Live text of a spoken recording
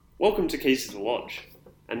Welcome to Keys to the Lodge,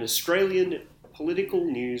 an Australian political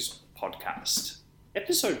news podcast.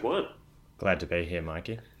 Episode 1. Glad to be here,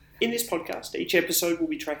 Mikey. In this podcast, each episode will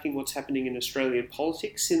be tracking what's happening in Australian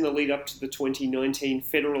politics in the lead up to the 2019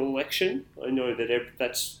 federal election. I know that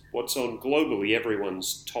that's what's on globally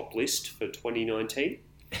everyone's top list for 2019.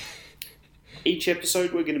 Each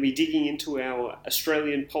episode, we're going to be digging into our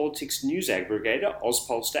Australian politics news aggregator,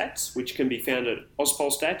 AusPolStats, which can be found at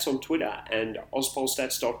AusPolStats on Twitter and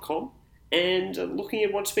AusPolStats.com, and looking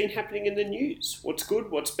at what's been happening in the news, what's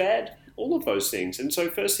good, what's bad, all of those things. And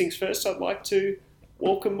so first things first, I'd like to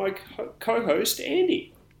welcome my co-host,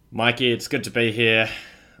 Andy. Mikey, it's good to be here.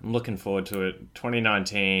 I'm looking forward to it.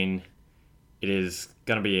 2019, it is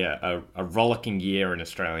going to be a rollicking year in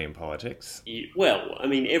Australian politics. Well, I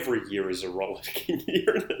mean, every year is a rollicking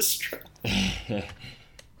year in Australia.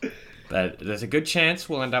 But there's a good chance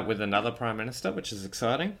we'll end up with another Prime Minister, which is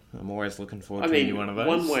exciting. I'm always looking forward to any one of those.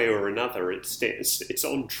 One way or another, it's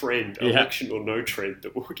on trend, election or no trend,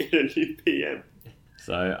 that we'll get a new PM.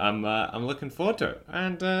 So I'm looking forward to it.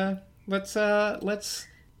 And let's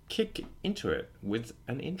kick into it with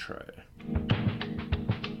an intro.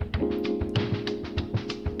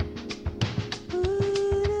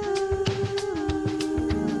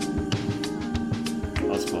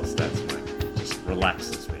 AusPolStats, mate. Just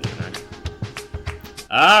relaxes me, you know.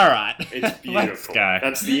 All right. It's beautiful. Let's go.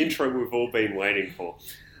 That's the intro we've all been waiting for.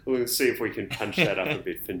 We'll see if we can punch that up a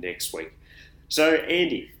bit for next week. So,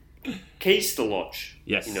 Andy, Keys to the Lodge.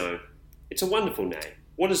 Yes. You know, it's a wonderful name.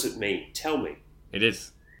 What does it mean? Tell me. It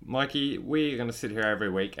is. Mikey, we're going to sit here every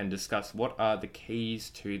week and discuss what are the keys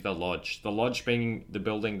to the lodge. The lodge being the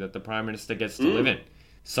building that the Prime Minister gets to live in.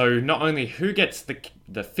 So not only who gets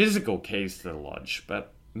the physical keys to the lodge,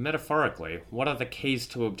 but metaphorically, what are the keys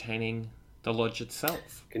to obtaining the lodge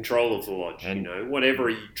itself? Control of the lodge, And- you know, whatever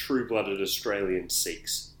a true-blooded Australian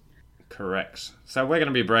seeks. Correct. So we're going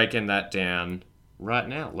to be breaking that down right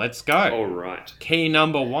now. Let's go. All right. Key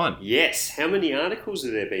number 1. Yes. How many articles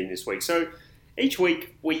have there been this week? So each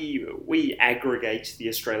week we aggregate the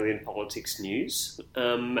Australian politics news,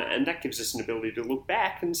 and that gives us an ability to look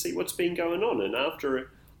back and see what's been going on. And after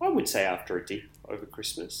a dip over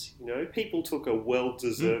Christmas, you know, people took a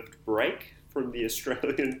well-deserved break from the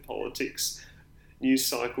Australian politics news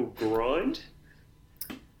cycle grind.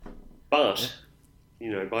 But,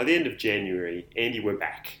 you know, by the end of January, Andy, we're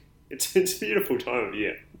back. It's a beautiful time of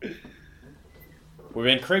year. We've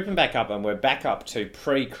been creeping back up, and we're back up to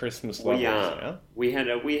pre-Christmas levels We are. now. We had,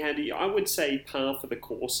 I would say, par for the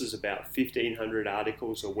course is about 1,500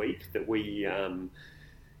 articles a week that we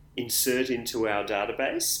insert into our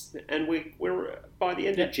database, and we're by the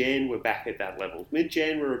end of Jan, we're back at that level.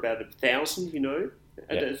 Mid-Jan, we're about 1,000, you know,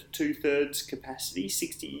 at a 2/3 capacity,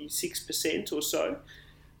 66% or so.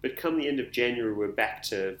 But come the end of January, we're back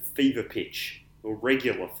to fever pitch, or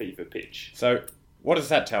regular fever pitch. So what does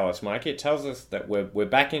that tell us, Mike? It tells us that we're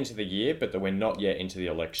back into the year, but that we're not yet into the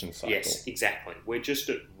election cycle. Yes, exactly. We're just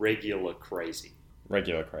at regular crazy.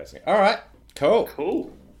 Regular crazy. All right, cool.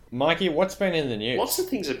 Cool. Mikey, what's been in the news? Lots of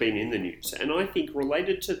things have been in the news, and I think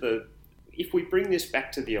related to if we bring this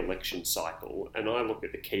back to the election cycle, and I look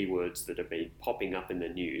at the keywords that have been popping up in the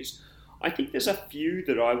news, I think there's a few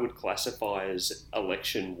that I would classify as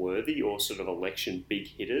election worthy or sort of election big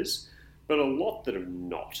hitters, but a lot that are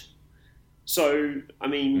not. So, I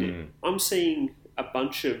mean, I'm seeing a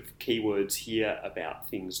bunch of keywords here about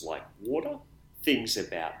things like water, things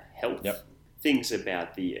about health, things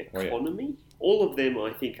about the economy. All of them,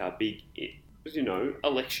 I think, are big, you know,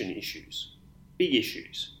 election issues, big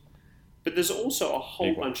issues. But there's also a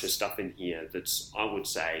whole bunch of stuff in here that's, I would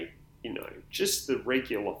say, you know, just the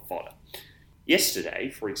regular fodder.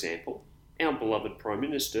 Yesterday, for example, our beloved Prime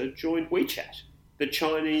Minister joined WeChat, the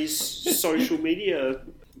Chinese social media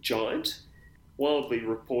giant, wildly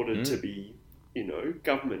reported to be, you know,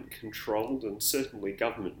 government-controlled and certainly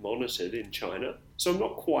government-monitored in China. So I'm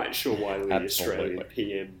not quite sure why the Australian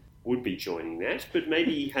PM would be joining that, but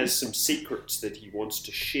maybe he has some secrets that he wants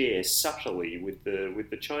to share subtly with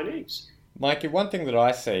the Chinese. Mikey, one thing that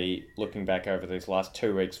I see looking back over these last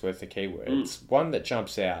 2 weeks worth of keywords, one that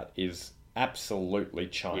jumps out is absolutely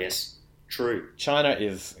China. Yes, true. China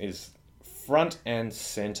is front and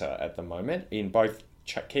centre at the moment in both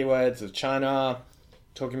keywords of China,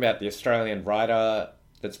 talking about the Australian writer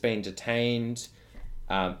that's been detained.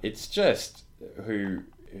 It's just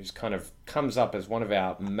who's kind of comes up as one of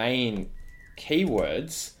our main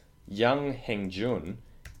keywords, Yang Hengjun,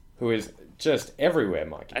 who is just everywhere,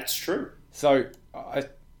 Mikey. That's true. So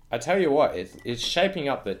I tell you what, it's shaping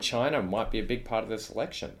up that China might be a big part of this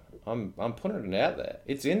election. I'm putting it out there.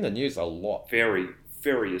 It's in the news a lot. Very,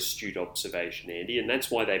 very astute observation, Andy, and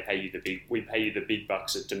that's why we pay you the big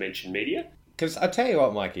bucks at Dimension Media. Because I tell you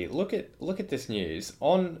what, Mikey, look at this news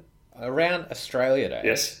on around Australia Day.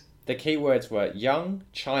 Yes. The keywords were young,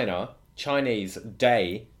 China, Chinese,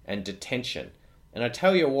 day, and detention. And I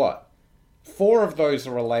tell you what, 4 of those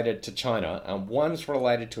are related to China, and 1's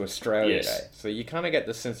related to Australia Day. So you kind of get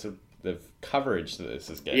the sense of the coverage that this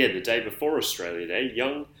is getting. Yeah, the day before Australia Day,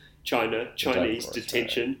 young, China, Chinese,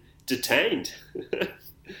 detention, detained.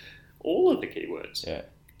 All of the keywords. Yeah.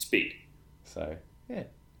 It's big. So, yeah,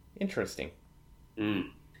 interesting.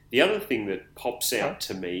 The other thing that pops out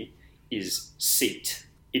to me is seat.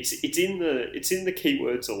 It's in the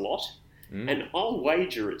keywords a lot, and I'll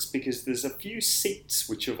wager it's because there's a few seats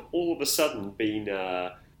which have all of a sudden been,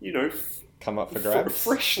 come up for grabs,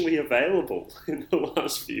 freshly available in the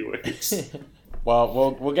last few weeks.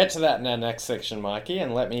 Well, we'll get to that in our next section, Mikey,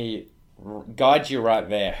 and let me guide you right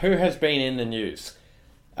there. Who has been in the news?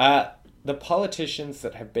 The politicians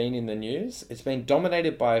that have been in the news. It's been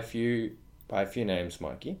dominated by a few names,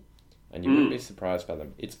 Mikey, and you wouldn't be surprised by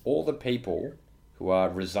them. It's all the people who are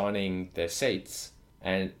resigning their seats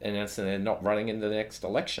and announcing they're not running in the next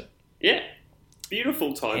election. Yeah.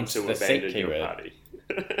 Beautiful time Hence to the abandon seat your keyword. party.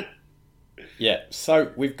 Yeah,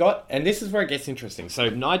 so we've got, and this is where it gets interesting. So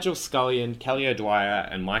Nigel Scullion, Kelly O'Dwyer,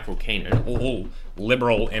 and Michael Keenan, all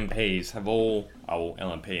Liberal MPs, LNP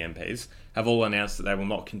MPs, have all announced that they will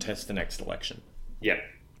not contest the next election. Yep.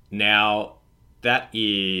 Now, that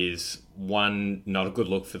is not a good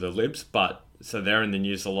look for the Libs, but so they're in the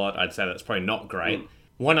news a lot. I'd say that's probably not great.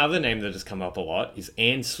 One other name that has come up a lot is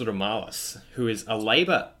Anne Sudermalis, who is a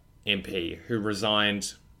Labor MP who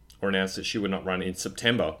resigned or announced that she would not run in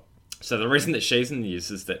September. So the reason that she's in the news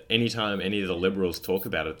is that anytime any of the Liberals talk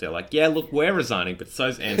about it, they're like, yeah, look, we're resigning, but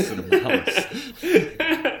so's Anne Sudermalis.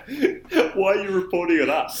 Why are you reporting on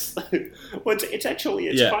us? Well, it's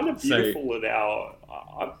kind of beautiful that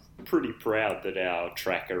I'm pretty proud that our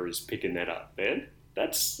tracker is picking that up, man.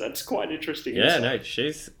 That's quite interesting. Yeah, no,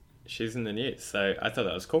 she's in the news, so I thought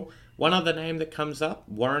that was cool. One other name that comes up,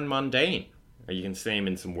 Warren Mundine. You can see him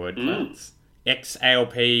in some word clouds.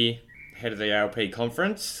 Ex-ALP, head of the ALP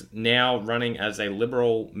conference, now running as a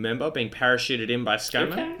Liberal member, being parachuted in by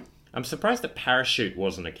ScoMo. Okay. I'm surprised that parachute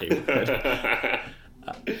wasn't a keyword.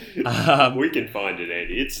 We can find it,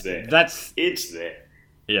 Andy. It's there. It's there.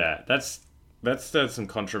 Yeah, that's stirred some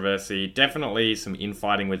controversy. Definitely some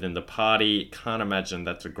infighting within the party. Can't imagine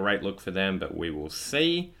that's a great look for them, but we will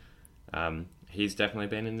see. He's definitely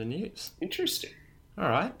been in the news. Interesting. All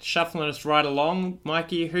right, shuffling us right along.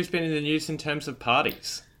 Mikey, who's been in the news in terms of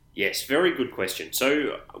parties? Yes, very good question.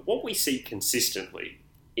 So what we see consistently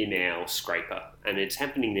in our scraper, and it's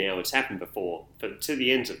happening now, it's happened before, but to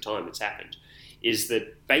the ends of time it's happened, is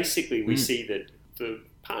that basically we see that the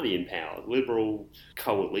party in power, Liberal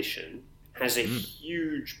coalition, has a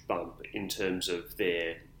huge bump in terms of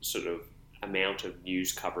their sort of amount of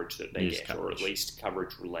news coverage that they get, or at least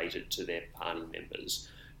coverage related to their party members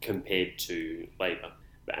compared to Labor.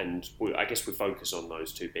 And I guess we focus on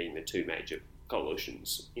those two being the two major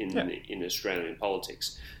coalitions in Australian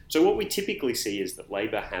politics. So what we typically see is that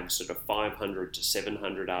Labor have sort of 500 to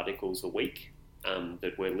 700 articles a week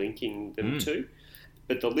that we're linking them to,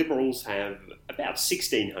 but the Liberals have about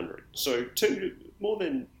 1,600. So more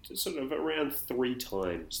than sort of around 3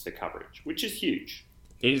 times the coverage, which is huge.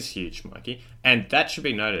 It is huge, Mikey. And that should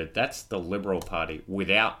be noted. That's the Liberal Party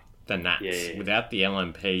without the Nats, without the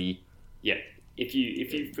LNP. Yeah. If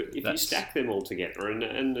you stack them all together,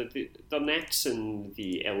 and the Nats and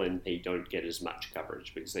the LNP don't get as much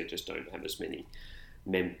coverage because they just don't have as many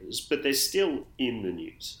members, but they're still in the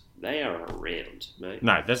news. They are around, mate.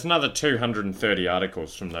 No, there's another 230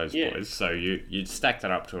 articles from those boys, so you'd stack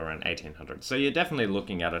that up to around 1,800. So you're definitely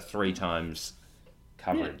looking at a 3 times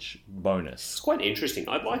coverage bonus. It's quite interesting.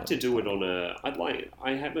 I'd like to do it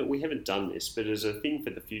on we haven't done this, but as a thing for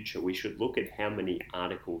the future, we should look at how many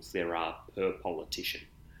articles there are per politician.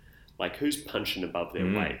 Like who's punching above their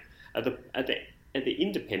weight. Are the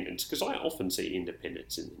independents, because I often see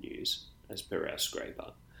independents in the news as per our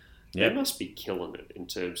scraper. They must be killing it in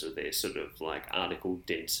terms of their sort of like article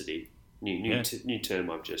density. New term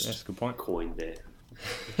I've just coined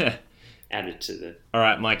there. Added to the... All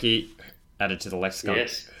right, Mikey, added to the lexicon.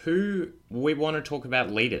 Yes. Who we want to talk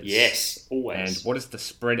about leaders. Yes, always. And what is the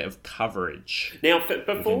spread of coverage? Now,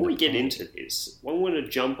 before we get into this, I want to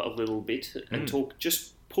jump a little bit and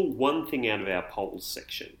pull one thing out of our polls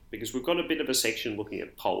section, because we've got a bit of a section looking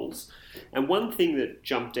at polls. And one thing that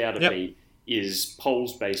jumped out at me is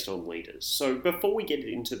polls based on leaders. So before we get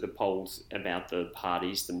into the polls about the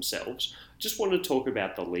parties themselves, I just want to talk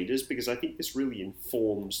about the leaders, because I think this really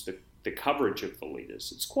informs the coverage of the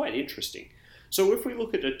leaders. It's quite interesting. So if we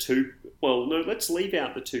look at let's leave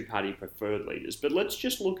out the two-party preferred leaders, but let's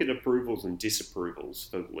just look at approvals and disapprovals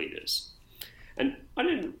for leaders. And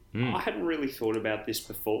I hadn't really thought about this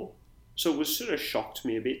before, so it was sort of shocked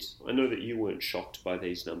me a bit. I know that you weren't shocked by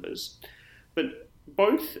these numbers, but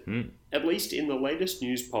both, at least in the latest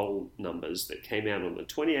news poll numbers that came out on the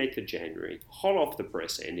 28th of January, hot off the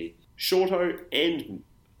press, Andy, Shorto and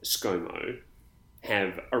ScoMo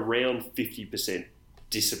have around 50%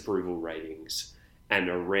 disapproval ratings and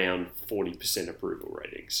around 40% approval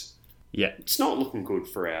ratings. Yeah. It's not looking good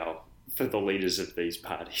for the leaders of these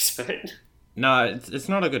parties, mate. No, it's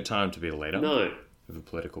not a good time to be a leader No. of a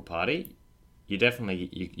political party. You definitely,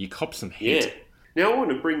 you cop some heat. Yeah. Now I want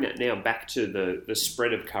to bring that now back to the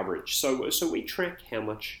spread of coverage. So we track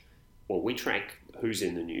we track who's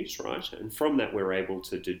in the news, right? And from that we're able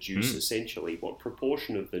to deduce essentially what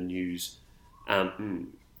proportion of the news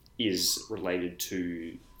is related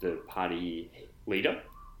to the party leader,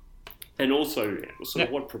 and also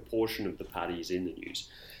what proportion of the party is in the news.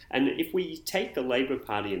 And if we take the Labor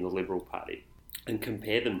Party and the Liberal Party and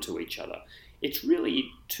compare them to each other, it's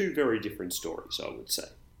really two very different stories, I would say.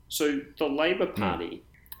 So the Labor Party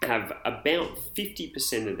have about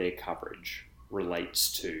 50% of their coverage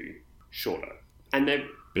relates to Shorto. And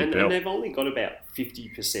they've only got about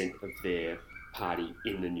 50% of their party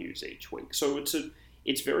in the news each week. So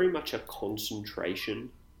it's very much a concentration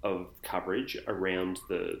of coverage around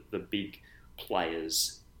the big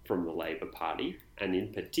players from the Labor Party, and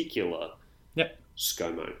in particular,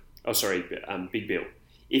 ScoMo. Oh, sorry, Big Bill.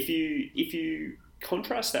 If you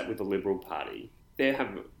contrast that with the Liberal Party, they have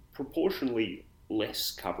proportionally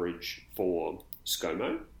less coverage for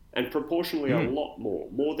ScoMo, and proportionally a lot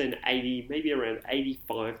more than 80, maybe around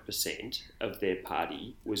 85% of their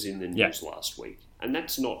party was in the news last week, and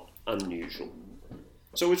that's not unusual.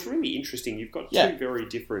 So it's really interesting. You've got two very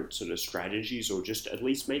different sort of strategies, or just at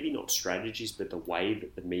least maybe not strategies, but the way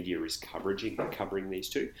that the media is covering these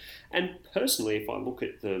two. And personally, if I look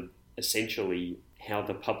at essentially how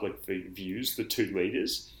the public views the two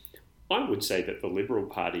leaders, I would say that the Liberal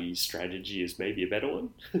Party strategy is maybe a better one.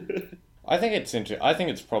 I think it's I think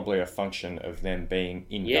it's probably a function of them being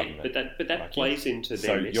in government. but that plays into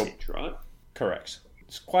their message, right? Correct.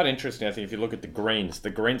 It's quite interesting, I think, if you look at the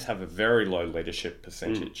Greens have a very low leadership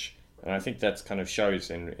percentage. And I think that's kind of shows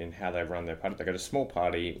in how they run their party. They've got a small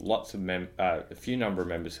party, lots of a few number of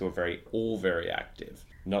members who are all very active,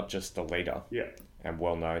 not just the leader, and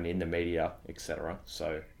well known in the media, etc.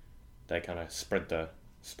 So they kind of spread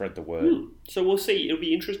the word. So we'll see. It'll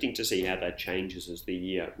be interesting to see how that changes as the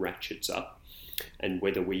year ratchets up, and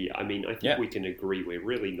whether I think we can agree we're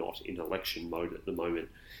really not in election mode at the moment.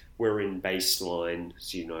 We're in baseline,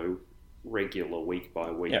 regular week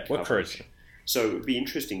by week coverage. So it would be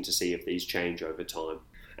interesting to see if these change over time,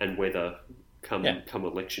 and whether come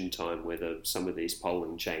election time, whether some of these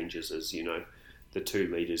polling changes as, the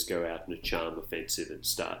two leaders go out in a charm offensive and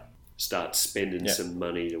start spending some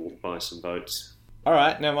money to buy some votes. All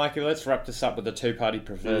right, now, Mikey, let's wrap this up with the two-party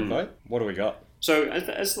preferred vote. What do we got? So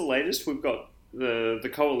as the latest, we've got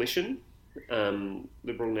the coalition,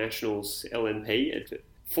 Liberal Nationals, LNP, at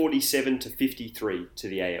 47 to 53 to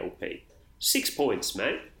the ALP. 6 points,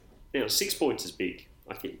 mate. Now, 6 points is big,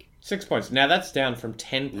 I think. 6 points. Now, that's down from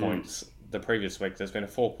 10 points the previous week. There's been a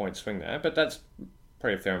 4-point swing there, but that's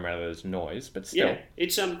probably a fair amount of noise, but still.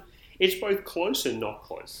 Yeah, it's both close and not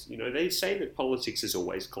close. They say that politics is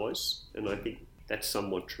always close, and I think that's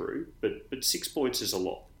somewhat true, but 6 points is a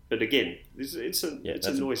lot. But again, it's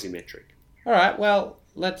a noisy metric. All right, well,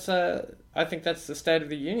 let's. I think that's the State of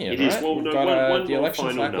the Union. It right? is. Well, We've no, got, the one election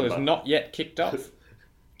final cycle number. is not yet kicked off.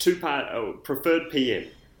 Preferred PM,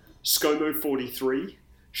 ScoMo 43,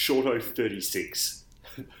 Shorto 36.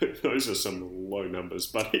 Those are some low numbers,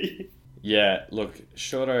 buddy. Yeah, look,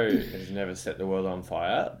 Shorto has never set the world on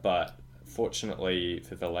fire, but fortunately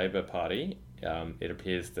for the Labor Party, it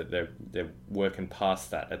appears that they're working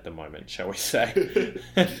past that at the moment, shall we say?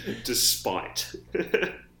 Despite.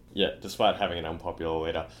 Yeah, despite having an unpopular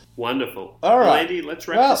leader. Wonderful. All right. Lady, let's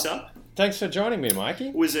wrap this up. Thanks for joining me, Mikey.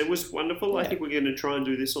 It was wonderful. Yeah. I think we're going to try and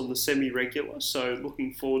do this on the semi-regular, so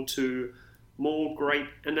looking forward to more great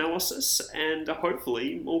analysis and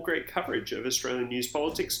hopefully more great coverage of Australian news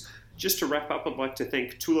politics. Just to wrap up, I'd like to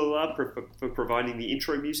thank Tulala for providing the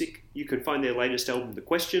intro music. You can find their latest album, The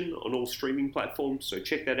Question, on all streaming platforms, so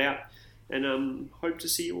check that out. And hope to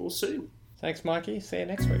see you all soon. Thanks, Mikey. See you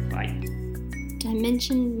next week. Bye.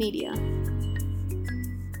 Dimension Media.